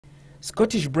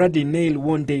Scottish Bradley Nail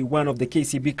won day one of the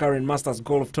KCB Karen Masters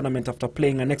golf tournament after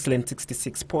playing an excellent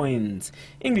 66 points.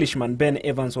 Englishman Ben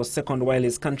Evans was second, while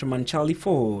his countryman Charlie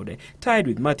Ford tied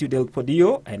with Mathew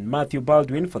Delpodio and Mathew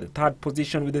Baldwin for the third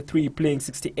position, with the three playing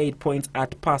 68 points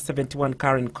at par 71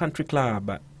 Karen Country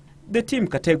Club. The team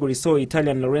category saw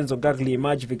Italian Lorenzo Gagli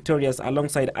emerge victorious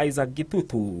alongside Isaac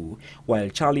Githutu, while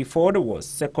Charlie Ford was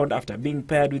second after being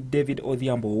paired with David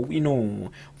Odhiambo Owino.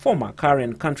 Former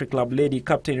Karen Country Club lady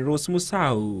captain Rose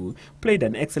Musau played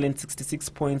an excellent 66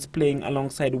 points, playing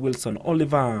alongside Wilson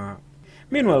Oliver.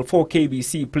 Meanwhile, 4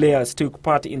 KBC players took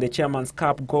part in the Chairman's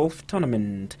Cup golf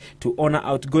tournament to honor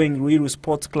outgoing Ruiru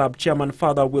Sports Club chairman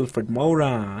Father Wilfred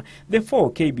Maura. The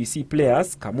 4 KBC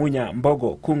players, Kamunya,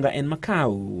 Mbogo, Kunga and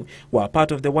Macau, were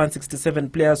part of the 167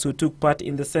 players who took part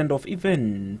in the send-off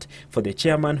event for the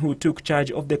chairman who took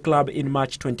charge of the club in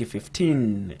March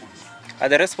 2015.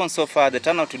 The response so far, the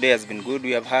turnout today has been good.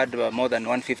 We have had more than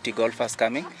 150 golfers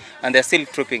coming, and they're still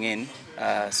trooping in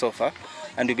so far.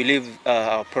 And we believe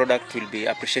our product will be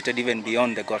appreciated even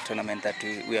beyond the golf tournament that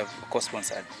we have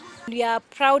co-sponsored. We are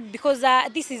proud because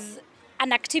this is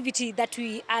an activity that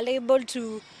we are able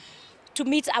to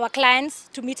meet our clients,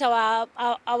 to meet our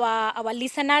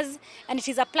listeners, and it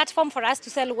is a platform for us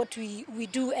to sell what we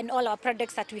do and all our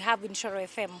products that we have in Shoro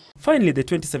FM. Finally, the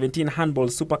 2017 Handball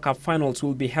Super Cup finals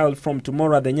will be held from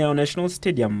tomorrow at the Nyayo National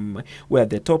Stadium, where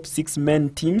the top 6 men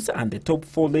teams and the top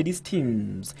 4 ladies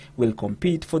teams will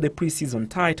compete for the pre-season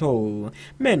title.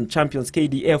 Men champions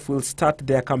KDF will start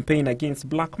their campaign against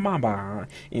Black Mamba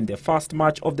in the first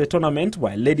match of the tournament,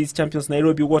 while ladies champions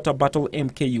Nairobi Water battle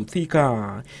MKU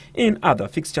Thika. In other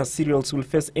fixture serials will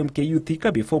face MKU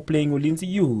Thika before playing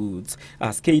Ulinzi Youths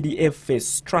as KDF face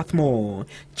Strathmore.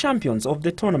 Champions of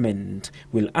the tournament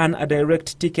will earn a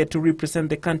direct ticket to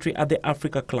represent the country at the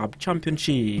Africa Club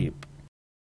Championship.